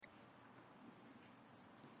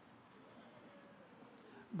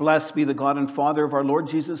Blessed be the God and Father of our Lord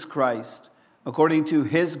Jesus Christ. According to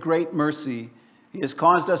his great mercy, he has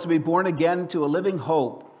caused us to be born again to a living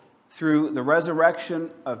hope through the resurrection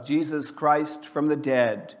of Jesus Christ from the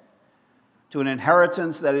dead, to an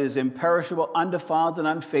inheritance that is imperishable, undefiled, and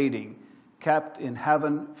unfading, kept in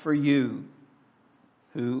heaven for you,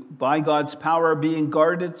 who by God's power are being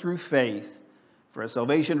guarded through faith for a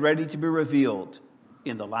salvation ready to be revealed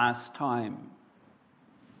in the last time.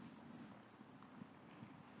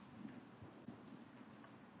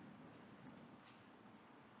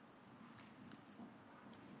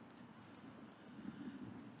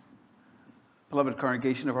 Beloved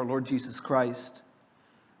congregation of our Lord Jesus Christ,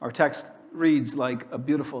 our text reads like a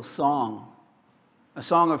beautiful song, a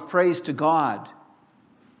song of praise to God.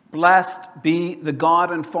 Blessed be the God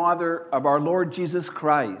and Father of our Lord Jesus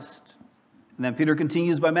Christ. And then Peter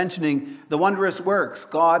continues by mentioning the wondrous works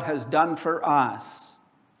God has done for us.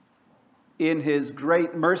 In his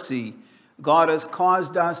great mercy, God has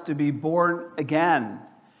caused us to be born again.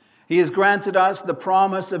 He has granted us the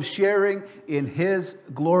promise of sharing in his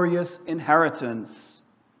glorious inheritance.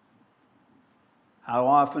 How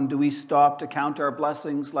often do we stop to count our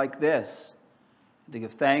blessings like this, to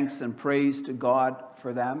give thanks and praise to God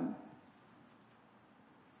for them?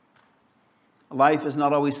 Life is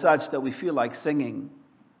not always such that we feel like singing.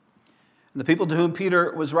 And the people to whom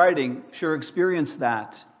Peter was writing sure experienced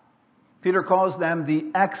that. Peter calls them the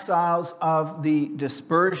exiles of the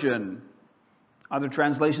dispersion. Other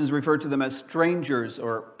translations refer to them as strangers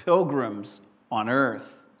or pilgrims on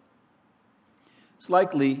earth. It's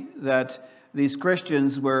likely that these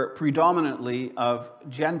Christians were predominantly of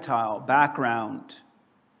Gentile background.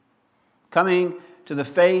 Coming to the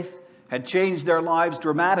faith had changed their lives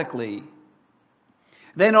dramatically.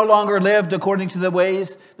 They no longer lived according to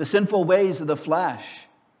the sinful ways of the flesh.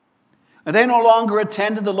 And they no longer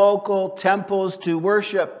attended the local temples to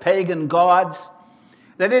worship pagan gods.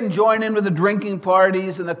 They didn't join in with the drinking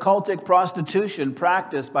parties and the cultic prostitution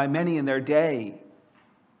practiced by many in their day.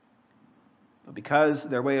 But because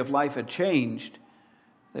their way of life had changed,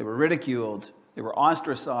 they were ridiculed, they were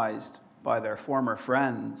ostracized by their former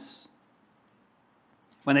friends.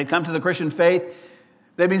 When they'd come to the Christian faith,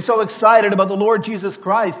 they'd been so excited about the Lord Jesus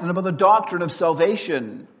Christ and about the doctrine of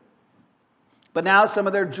salvation. But now some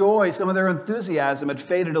of their joy, some of their enthusiasm had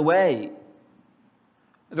faded away.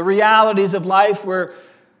 The realities of life were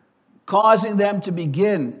causing them to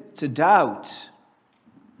begin to doubt.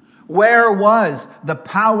 Where was the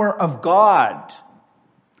power of God?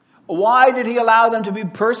 Why did he allow them to be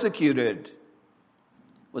persecuted?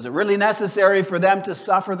 Was it really necessary for them to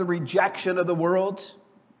suffer the rejection of the world?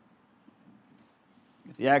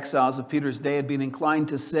 If the exiles of Peter's day had been inclined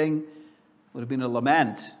to sing, it would have been a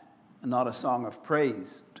lament and not a song of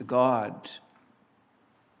praise to God.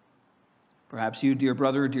 Perhaps you, dear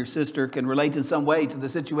brother, dear sister, can relate in some way to the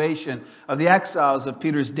situation of the exiles of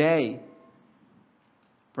Peter's day.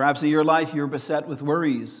 Perhaps in your life you're beset with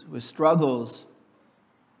worries, with struggles.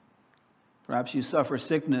 Perhaps you suffer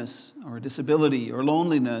sickness or disability or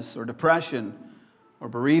loneliness or depression or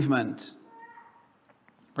bereavement.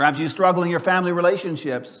 Perhaps you struggle in your family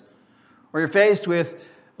relationships, or you're faced with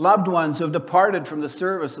loved ones who have departed from the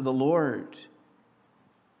service of the Lord.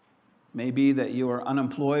 It may be that you are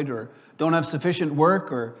unemployed or don't have sufficient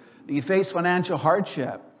work, or that you face financial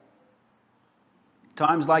hardship.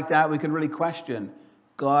 Times like that, we can really question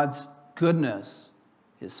God's goodness,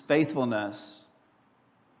 his faithfulness.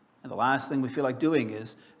 And the last thing we feel like doing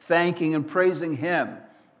is thanking and praising him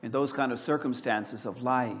in those kind of circumstances of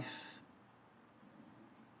life.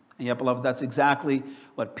 And yet, beloved, that's exactly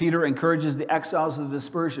what Peter encourages the exiles of the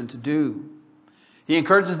dispersion to do. He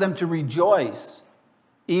encourages them to rejoice,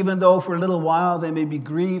 even though for a little while they may be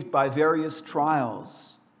grieved by various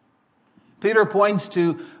trials. Peter points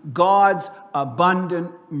to God's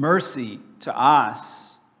abundant mercy to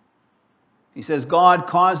us. He says, God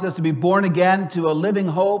caused us to be born again to a living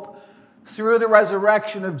hope through the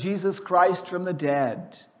resurrection of Jesus Christ from the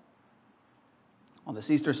dead. On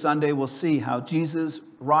this Easter Sunday, we'll see how Jesus,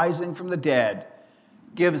 rising from the dead,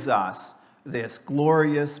 gives us this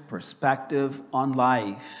glorious perspective on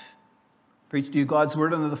life. Preach to you God's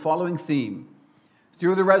word under the following theme.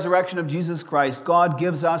 Through the resurrection of Jesus Christ, God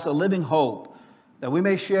gives us a living hope that we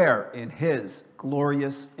may share in his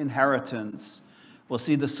glorious inheritance. We'll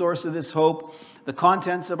see the source of this hope, the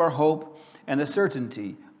contents of our hope, and the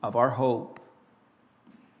certainty of our hope.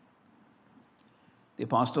 The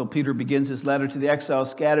Apostle Peter begins his letter to the exiles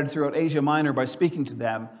scattered throughout Asia Minor by speaking to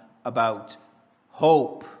them about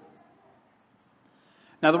hope.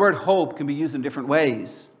 Now, the word hope can be used in different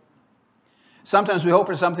ways. Sometimes we hope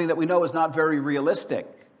for something that we know is not very realistic.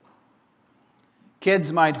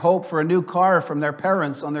 Kids might hope for a new car from their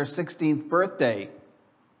parents on their 16th birthday,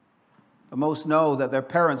 but most know that their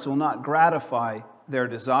parents will not gratify their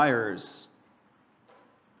desires.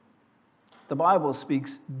 The Bible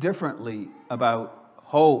speaks differently about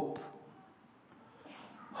hope.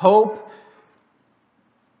 Hope,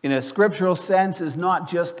 in a scriptural sense, is not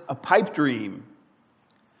just a pipe dream.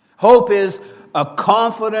 Hope is a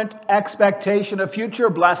confident expectation of future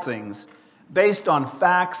blessings based on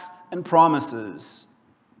facts and promises.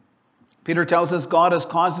 Peter tells us God has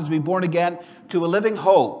caused us to be born again to a living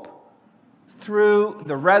hope through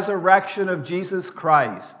the resurrection of Jesus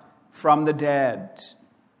Christ from the dead.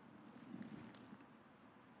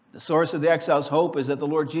 The source of the exile's hope is that the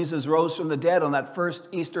Lord Jesus rose from the dead on that first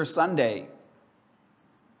Easter Sunday.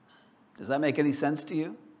 Does that make any sense to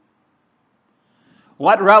you?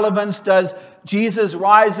 What relevance does Jesus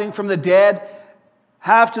rising from the dead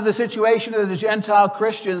have to the situation of the Gentile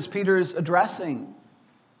Christians Peter's addressing?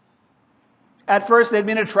 At first, they'd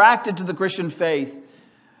been attracted to the Christian faith.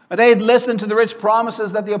 They had listened to the rich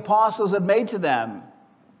promises that the apostles had made to them.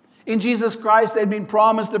 In Jesus Christ, they'd been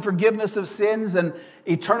promised the forgiveness of sins and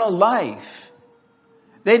eternal life.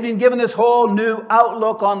 They'd been given this whole new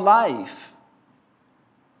outlook on life.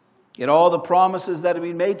 Yet all the promises that had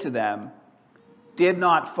been made to them did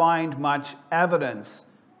not find much evidence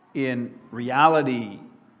in reality.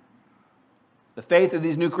 The faith of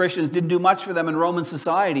these new Christians didn't do much for them in Roman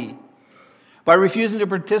society. By refusing to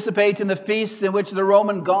participate in the feasts in which the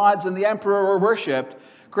Roman gods and the emperor were worshipped,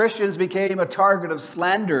 Christians became a target of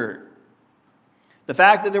slander. The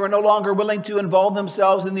fact that they were no longer willing to involve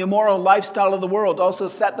themselves in the immoral lifestyle of the world also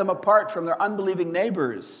set them apart from their unbelieving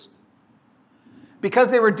neighbors.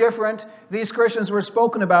 Because they were different, these Christians were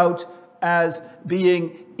spoken about as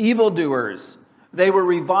being evildoers. They were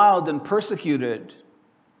reviled and persecuted.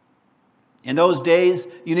 In those days,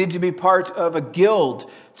 you needed to be part of a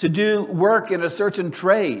guild to do work in a certain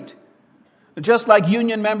trade. Just like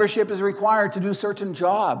union membership is required to do certain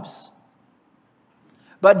jobs.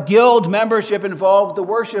 But guild membership involved the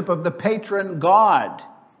worship of the patron god,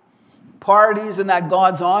 parties in that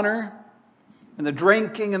god's honor, and the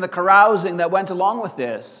drinking and the carousing that went along with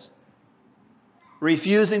this.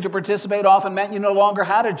 Refusing to participate often meant you no longer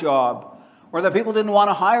had a job, or that people didn't want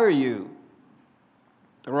to hire you.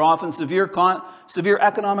 There were often severe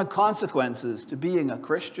economic consequences to being a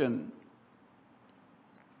Christian.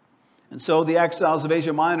 And so the exiles of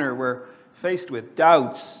Asia Minor were faced with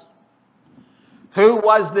doubts. Who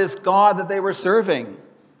was this God that they were serving?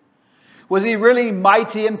 Was he really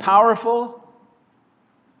mighty and powerful?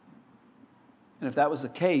 And if that was the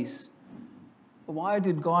case, why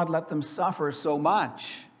did God let them suffer so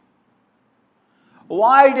much?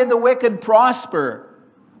 Why did the wicked prosper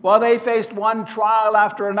while they faced one trial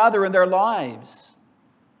after another in their lives?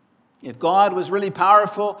 If God was really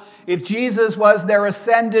powerful, if Jesus was their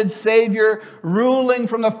ascended Savior ruling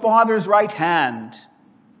from the Father's right hand,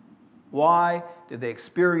 why did they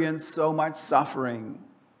experience so much suffering?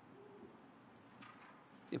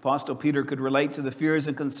 The Apostle Peter could relate to the fears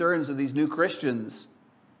and concerns of these new Christians.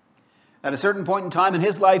 At a certain point in time in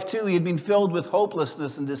his life, too, he had been filled with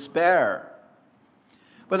hopelessness and despair.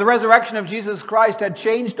 But the resurrection of Jesus Christ had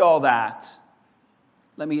changed all that.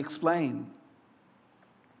 Let me explain.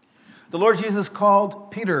 The Lord Jesus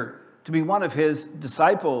called Peter to be one of his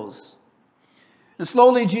disciples. And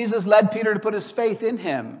slowly Jesus led Peter to put his faith in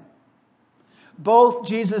him. Both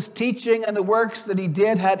Jesus' teaching and the works that he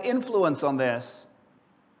did had influence on this.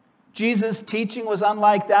 Jesus' teaching was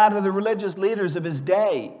unlike that of the religious leaders of his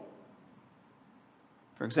day.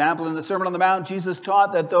 For example, in the Sermon on the Mount, Jesus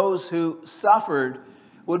taught that those who suffered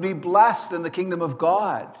would be blessed in the kingdom of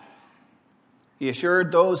God. He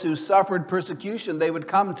assured those who suffered persecution they would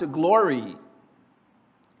come to glory.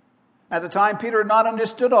 At the time, Peter had not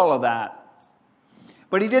understood all of that.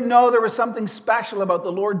 But he did know there was something special about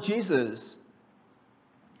the Lord Jesus.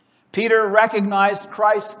 Peter recognized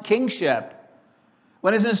Christ's kingship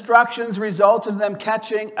when his instructions resulted in them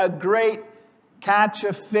catching a great catch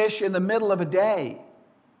of fish in the middle of a day.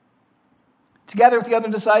 Together with the other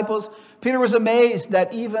disciples, Peter was amazed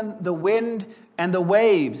that even the wind and the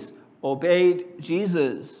waves obeyed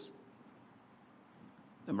Jesus.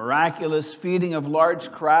 The miraculous feeding of large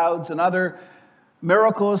crowds and other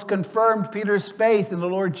miracles confirmed Peter's faith in the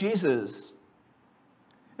Lord Jesus.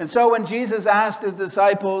 And so when Jesus asked his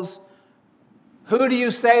disciples, "Who do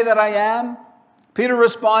you say that I am?" Peter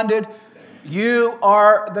responded, "You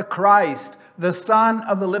are the Christ, the Son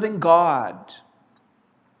of the living God."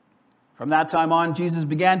 From that time on, Jesus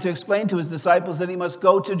began to explain to his disciples that he must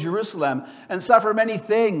go to Jerusalem and suffer many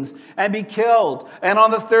things and be killed, and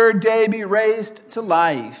on the third day be raised to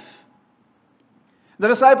life. The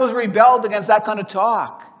disciples rebelled against that kind of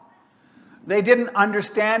talk. They didn't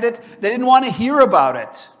understand it. They didn't want to hear about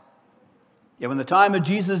it. Yet when the time of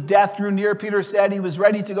Jesus' death drew near, Peter said he was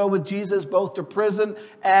ready to go with Jesus both to prison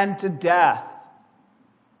and to death.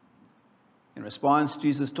 In response,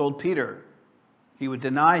 Jesus told Peter he would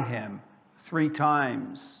deny him 3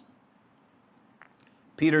 times.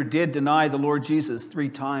 Peter did deny the Lord Jesus 3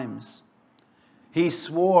 times. He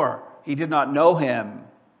swore he did not know him.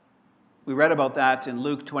 We read about that in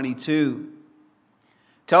Luke 22.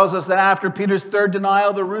 It tells us that after Peter's 3rd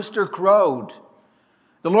denial, the rooster crowed.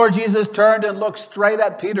 The Lord Jesus turned and looked straight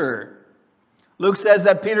at Peter. Luke says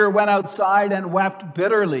that Peter went outside and wept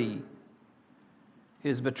bitterly.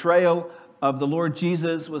 His betrayal of the Lord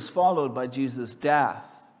Jesus was followed by Jesus'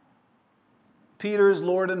 death. Peter's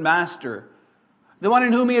Lord and Master, the one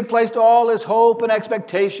in whom he had placed all his hope and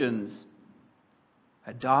expectations,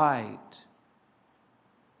 had died.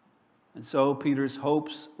 And so Peter's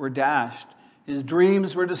hopes were dashed. His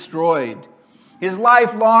dreams were destroyed. His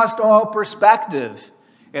life lost all perspective.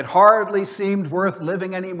 It hardly seemed worth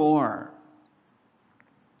living anymore.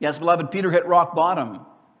 Yes, beloved, Peter hit rock bottom.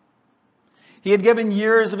 He had given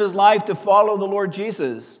years of his life to follow the Lord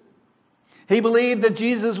Jesus. He believed that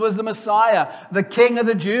Jesus was the Messiah, the King of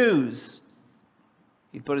the Jews.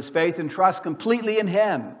 He put his faith and trust completely in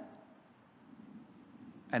him.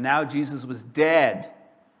 And now Jesus was dead,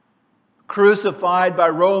 crucified by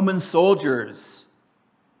Roman soldiers.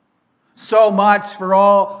 So much for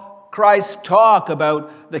all Christ's talk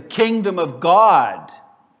about the kingdom of God.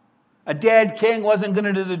 A dead king wasn't going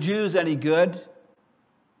to do the Jews any good.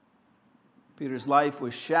 Peter's life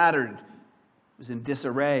was shattered. It was in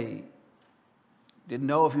disarray. Didn't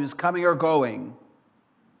know if he was coming or going.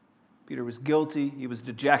 Peter was guilty. He was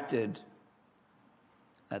dejected.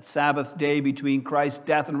 That Sabbath day between Christ's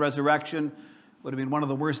death and resurrection would have been one of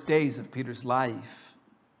the worst days of Peter's life.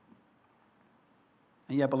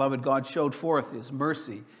 And yet, beloved, God showed forth his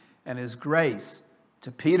mercy and his grace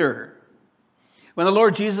to Peter. When the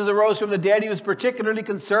Lord Jesus arose from the dead, he was particularly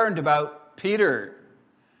concerned about Peter.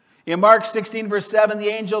 In Mark 16, verse 7, the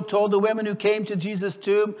angel told the women who came to Jesus'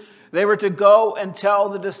 tomb they were to go and tell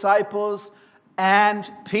the disciples and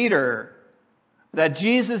Peter that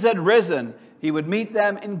Jesus had risen. He would meet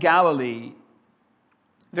them in Galilee.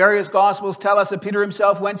 Various Gospels tell us that Peter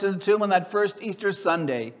himself went to the tomb on that first Easter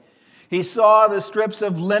Sunday. He saw the strips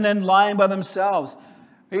of linen lying by themselves.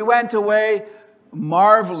 He went away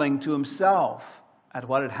marveling to himself at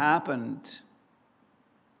what had happened.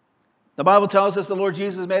 The Bible tells us the Lord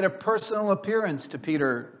Jesus made a personal appearance to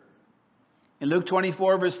Peter. In Luke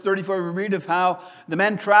 24, verse 34, we read of how the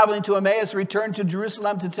men traveling to Emmaus returned to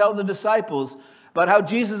Jerusalem to tell the disciples about how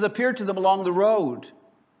Jesus appeared to them along the road.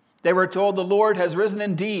 They were told the Lord has risen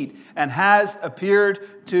indeed and has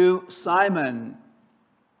appeared to Simon.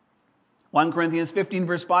 1 Corinthians 15,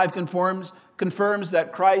 verse 5 confirms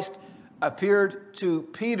that Christ appeared to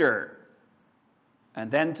Peter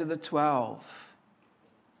and then to the 12.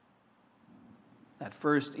 That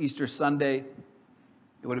first Easter Sunday,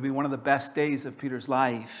 it would have been one of the best days of Peter's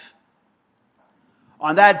life.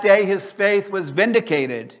 On that day, his faith was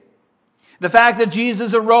vindicated. The fact that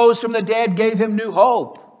Jesus arose from the dead gave him new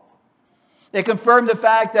hope. It confirmed the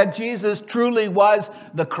fact that Jesus truly was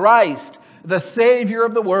the Christ, the Savior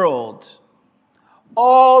of the world.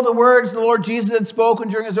 All the words the Lord Jesus had spoken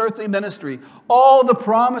during his earthly ministry, all the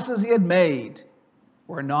promises he had made,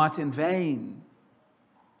 were not in vain.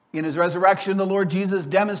 In his resurrection, the Lord Jesus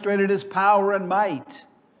demonstrated his power and might.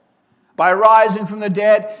 By rising from the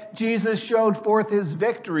dead, Jesus showed forth his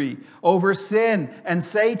victory over sin and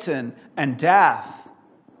Satan and death.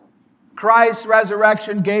 Christ's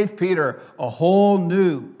resurrection gave Peter a whole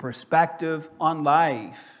new perspective on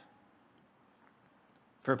life.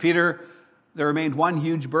 For Peter, there remained one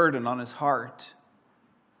huge burden on his heart: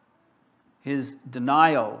 his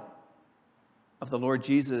denial of the Lord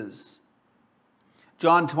Jesus.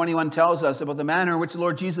 John 21 tells us about the manner in which the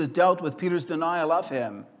Lord Jesus dealt with Peter's denial of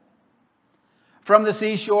him. From the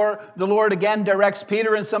seashore, the Lord again directs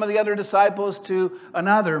Peter and some of the other disciples to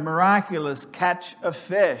another miraculous catch of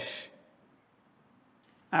fish.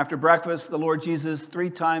 After breakfast, the Lord Jesus 3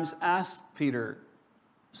 times asked Peter,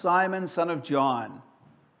 "Simon, son of John,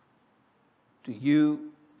 do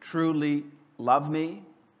you truly love me?"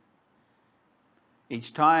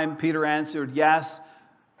 Each time Peter answered yes,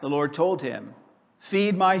 the Lord told him,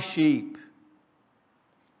 "Feed my sheep."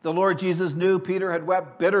 The Lord Jesus knew Peter had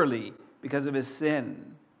wept bitterly because of his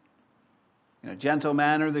sin. In a gentle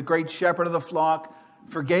manner, the great shepherd of the flock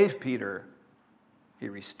forgave Peter. He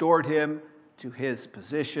restored him to his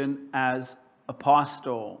position as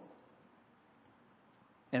apostle.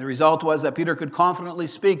 And the result was that Peter could confidently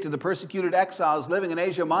speak to the persecuted exiles living in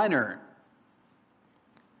Asia Minor.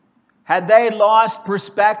 Had they lost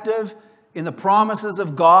perspective in the promises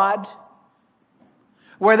of God?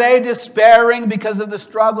 Were they despairing because of the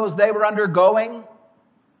struggles they were undergoing?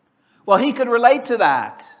 Well, he could relate to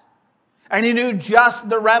that. And he knew just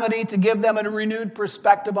the remedy to give them a renewed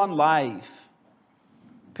perspective on life.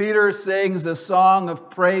 Peter sings a song of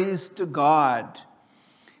praise to God.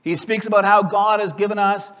 He speaks about how God has given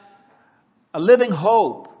us a living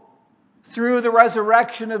hope through the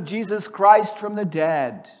resurrection of Jesus Christ from the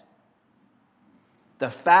dead. The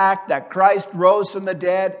fact that Christ rose from the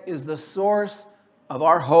dead is the source of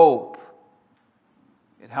our hope.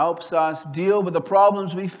 It helps us deal with the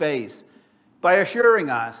problems we face by assuring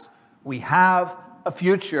us we have a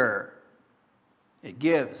future. It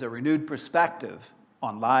gives a renewed perspective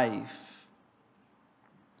on life.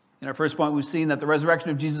 In our first point, we've seen that the resurrection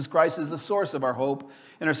of Jesus Christ is the source of our hope.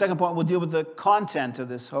 In our second point, we'll deal with the content of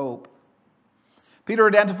this hope. Peter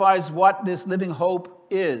identifies what this living hope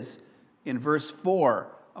is in verse 4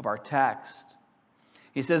 of our text.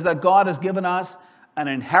 He says that God has given us an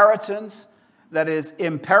inheritance that is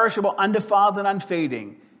imperishable, undefiled, and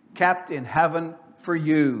unfading, kept in heaven for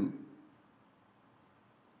you.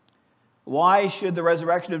 Why should the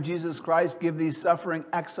resurrection of Jesus Christ give these suffering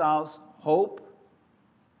exiles hope?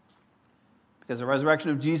 Because the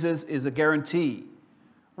resurrection of Jesus is a guarantee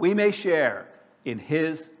we may share in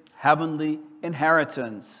his heavenly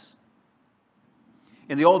inheritance.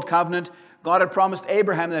 In the Old Covenant, God had promised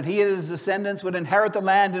Abraham that he and his descendants would inherit the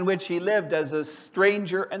land in which he lived as a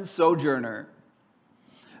stranger and sojourner.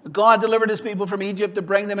 God delivered his people from Egypt to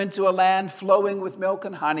bring them into a land flowing with milk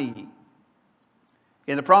and honey.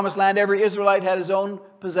 In the promised land, every Israelite had his own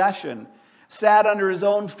possession, sat under his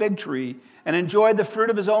own fig tree, and enjoyed the fruit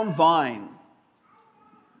of his own vine.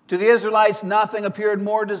 To the Israelites, nothing appeared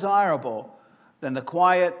more desirable than the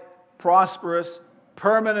quiet, prosperous,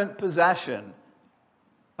 permanent possession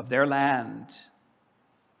of their land.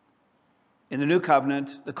 In the New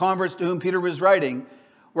Covenant, the converts to whom Peter was writing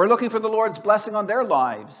were looking for the Lord's blessing on their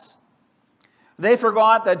lives. They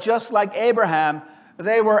forgot that just like Abraham,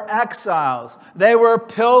 they were exiles. They were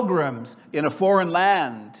pilgrims in a foreign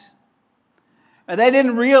land. And they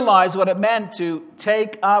didn't realize what it meant to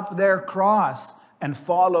take up their cross and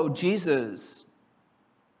follow Jesus.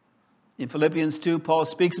 In Philippians 2, Paul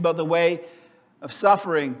speaks about the way of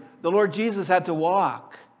suffering the Lord Jesus had to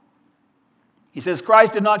walk. He says,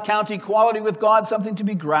 Christ did not count equality with God something to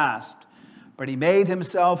be grasped, but he made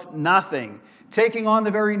himself nothing, taking on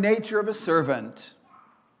the very nature of a servant.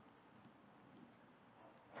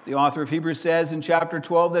 The author of Hebrews says in chapter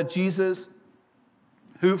 12 that Jesus,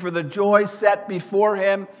 who for the joy set before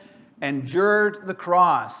him endured the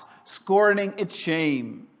cross, scorning its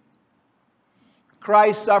shame.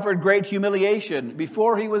 Christ suffered great humiliation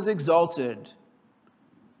before he was exalted.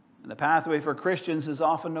 And the pathway for Christians is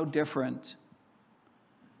often no different.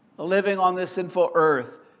 Living on this sinful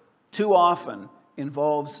earth too often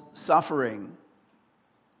involves suffering.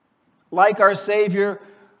 Like our Savior,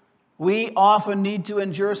 we often need to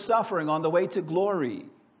endure suffering on the way to glory.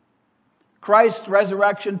 Christ's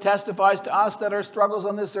resurrection testifies to us that our struggles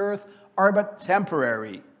on this earth are but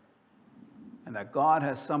temporary, and that God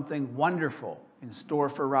has something wonderful in store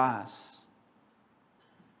for us.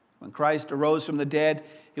 When Christ arose from the dead,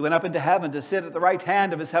 he went up into heaven to sit at the right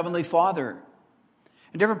hand of his heavenly Father.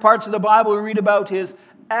 In different parts of the Bible, we read about his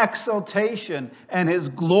exaltation and his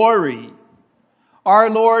glory. Our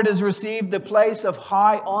Lord has received the place of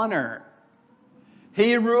high honor.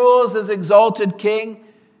 He rules as exalted King,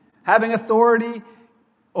 having authority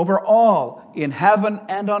over all in heaven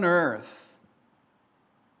and on earth.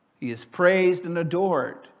 He is praised and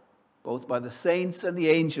adored both by the saints and the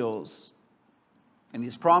angels. And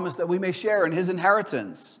he's promised that we may share in his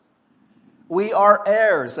inheritance. We are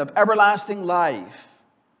heirs of everlasting life.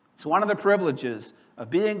 It's one of the privileges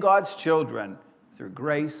of being God's children through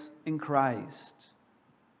grace in Christ.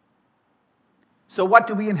 So what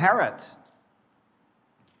do we inherit?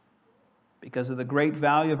 Because of the great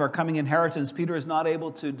value of our coming inheritance, Peter is not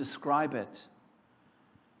able to describe it.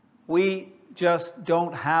 We just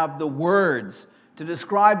don't have the words to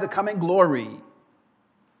describe the coming glory.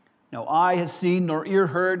 No eye has seen, nor ear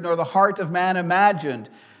heard, nor the heart of man imagined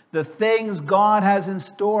the things God has in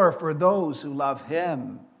store for those who love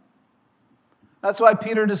him. That's why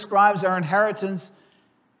Peter describes our inheritance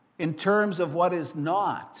in terms of what is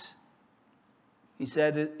not. He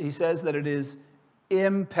says that it is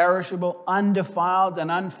imperishable, undefiled, and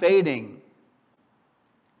unfading.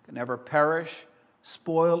 It can never perish,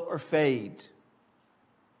 spoil, or fade.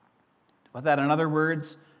 To put that in other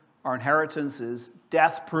words, Our inheritance is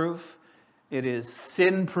death-proof, it is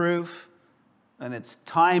sin-proof, and it's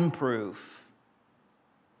time-proof.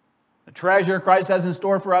 The treasure Christ has in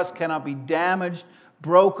store for us cannot be damaged,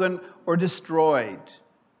 broken, or destroyed.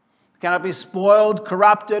 It cannot be spoiled,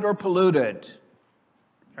 corrupted, or polluted.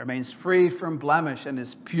 It remains free from blemish and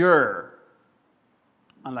is pure.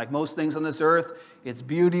 Unlike most things on this earth, its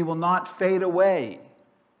beauty will not fade away.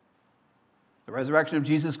 The resurrection of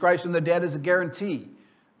Jesus Christ from the dead is a guarantee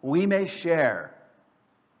we may share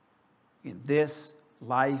in this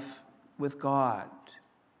life with God.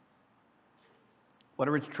 What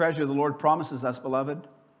a rich treasure the Lord promises us, beloved.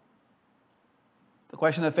 The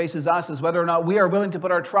question that faces us is whether or not we are willing to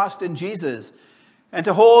put our trust in Jesus and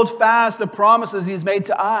to hold fast the promises He's made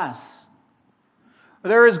to us.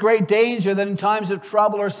 There is great danger that in times of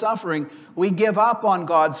trouble or suffering, we give up on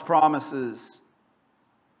God's promises.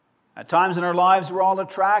 At times in our lives, we're all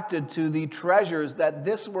attracted to the treasures that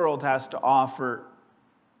this world has to offer.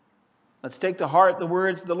 Let's take to heart the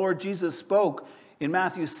words the Lord Jesus spoke in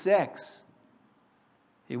Matthew 6.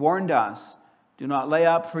 He warned us, "Do not lay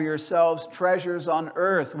up for yourselves treasures on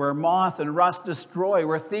earth where moth and rust destroy,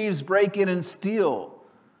 where thieves break in and steal.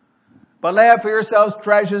 But lay up for yourselves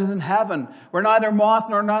treasures in heaven, where neither moth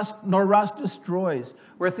nor rust destroys,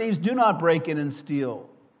 where thieves do not break in and steal.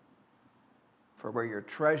 For where your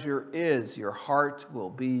treasure is, your heart will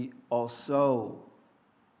be also."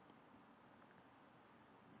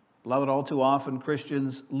 Beloved, all too often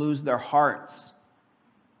Christians lose their hearts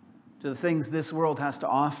to the things this world has to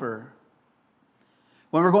offer.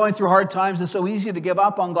 When we're going through hard times, it's so easy to give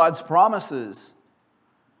up on God's promises.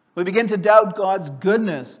 We begin to doubt God's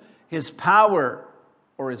goodness, His power,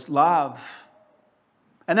 or His love.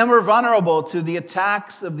 And then we're vulnerable to the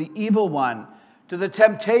attacks of the evil one, to the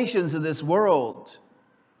temptations of this world.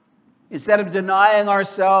 Instead of denying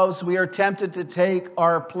ourselves, we are tempted to take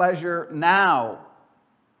our pleasure now,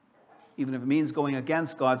 even if it means going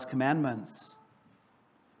against God's commandments.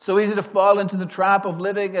 So easy to fall into the trap of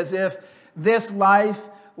living as if this life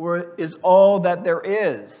is all that there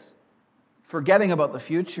is, forgetting about the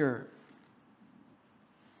future.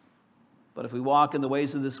 But if we walk in the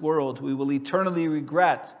ways of this world, we will eternally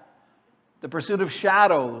regret the pursuit of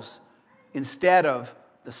shadows instead of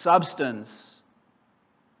the substance.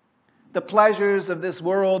 The pleasures of this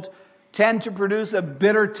world tend to produce a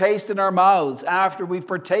bitter taste in our mouths after we've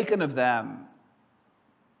partaken of them.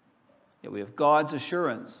 Yet we have God's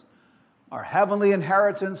assurance. Our heavenly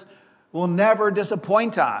inheritance will never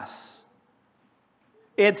disappoint us.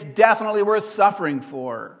 It's definitely worth suffering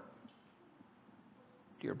for.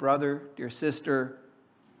 Dear brother, dear sister,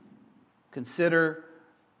 consider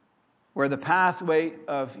where the pathway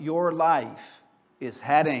of your life is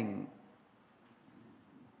heading.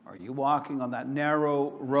 Are you walking on that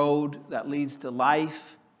narrow road that leads to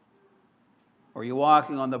life? Or are you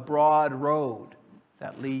walking on the broad road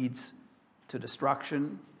that leads to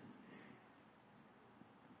destruction?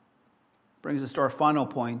 Brings us to our final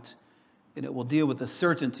point, and it will deal with the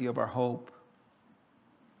certainty of our hope.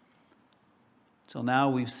 Till now,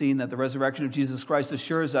 we've seen that the resurrection of Jesus Christ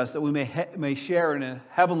assures us that we may share in a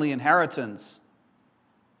heavenly inheritance.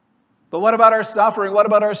 But what about our suffering? What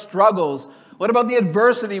about our struggles? What about the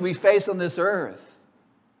adversity we face on this earth?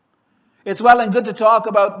 It's well and good to talk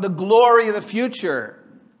about the glory of the future,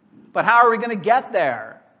 but how are we going to get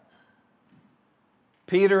there?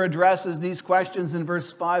 Peter addresses these questions in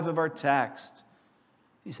verse 5 of our text.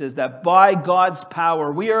 He says that by God's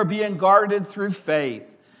power, we are being guarded through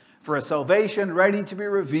faith for a salvation ready to be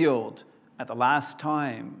revealed at the last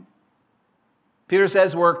time. Peter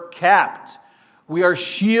says we're kept. We are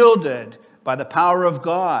shielded by the power of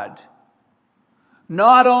God.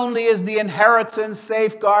 Not only is the inheritance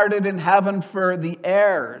safeguarded in heaven for the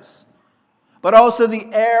heirs, but also the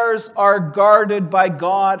heirs are guarded by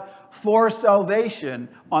God for salvation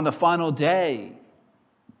on the final day.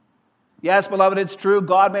 Yes, beloved, it's true.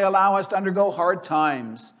 God may allow us to undergo hard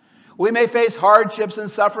times. We may face hardships and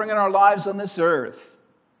suffering in our lives on this earth.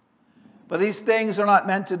 But these things are not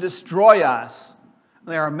meant to destroy us.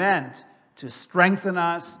 They are meant to strengthen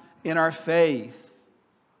us in our faith.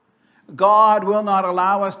 God will not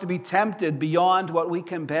allow us to be tempted beyond what we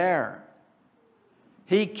can bear.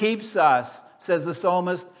 He keeps us, says the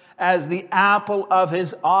psalmist, as the apple of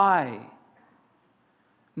His eye.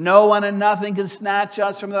 No one and nothing can snatch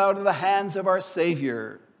us from out of the hands of our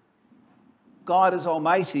Savior. God is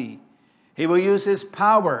almighty. He will use His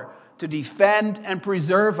power to defend and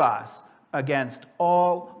preserve us against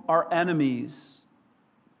all our enemies.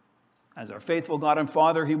 As our faithful God and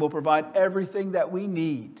Father, He will provide everything that we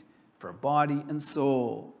need for body and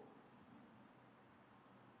soul.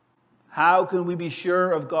 how can we be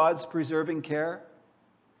sure of God's preserving care?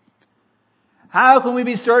 How can we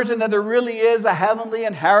be certain that there really is a heavenly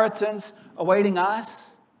inheritance awaiting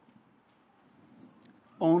us?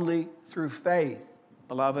 Only through faith,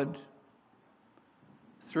 beloved.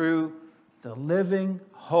 Through the living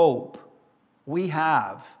hope we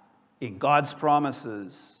have in God's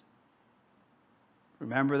promises.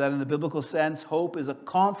 Remember that in the biblical sense, hope is a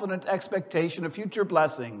confident expectation of future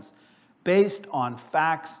blessings based on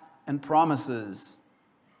facts and promises.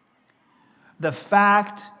 The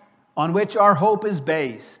fact on which our hope is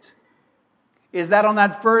based is that on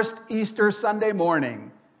that first Easter Sunday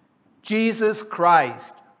morning, Jesus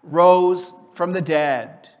Christ rose from the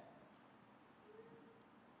dead.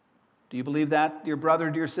 Do you believe that, dear brother,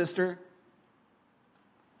 dear sister?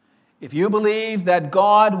 If you believe that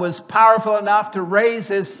God was powerful enough to raise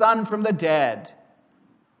his Son from the dead,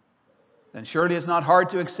 then surely it's not hard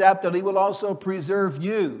to accept that he will also preserve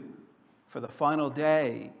you for the final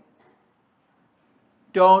day.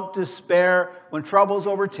 Don't despair when troubles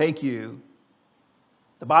overtake you.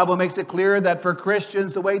 The Bible makes it clear that for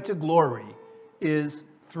Christians, the way to glory is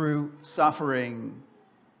through suffering.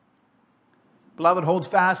 Beloved, hold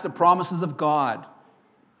fast the promises of God.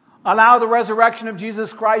 Allow the resurrection of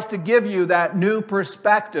Jesus Christ to give you that new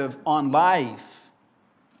perspective on life.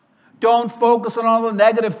 Don't focus on all the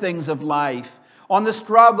negative things of life, on the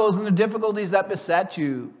struggles and the difficulties that beset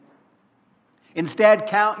you. Instead,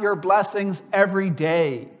 count your blessings every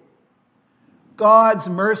day. God's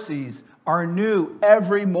mercies are new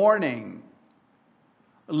every morning.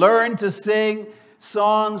 Learn to sing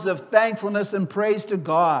songs of thankfulness and praise to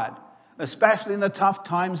God, especially in the tough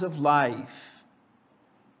times of life.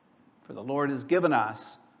 For the Lord has given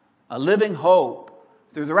us a living hope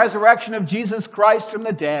through the resurrection of Jesus Christ from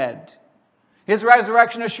the dead. His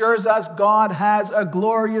resurrection assures us God has a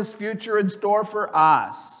glorious future in store for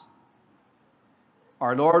us.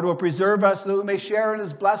 Our Lord will preserve us so that we may share in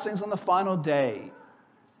his blessings on the final day.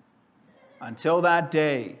 Until that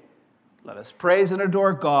day, let us praise and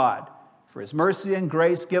adore God for his mercy and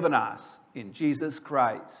grace given us in Jesus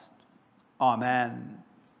Christ. Amen.